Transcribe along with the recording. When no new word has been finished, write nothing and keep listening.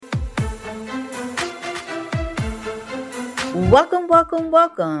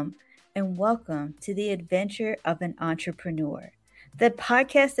Welcome, and welcome to the adventure of an entrepreneur, the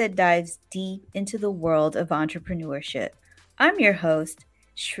podcast that dives deep into the world of entrepreneurship. I'm your host,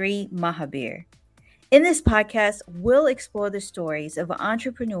 Shri Mahabir. In this podcast, we'll explore the stories of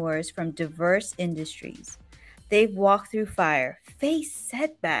entrepreneurs from diverse industries. They've walked through fire, faced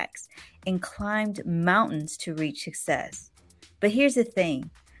setbacks, and climbed mountains to reach success. But here's the thing,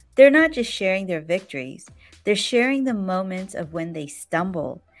 they're not just sharing their victories, they're sharing the moments of when they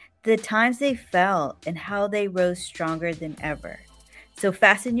stumbled, the times they fell, and how they rose stronger than ever. So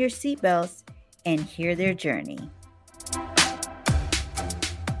fasten your seatbelts and hear their journey.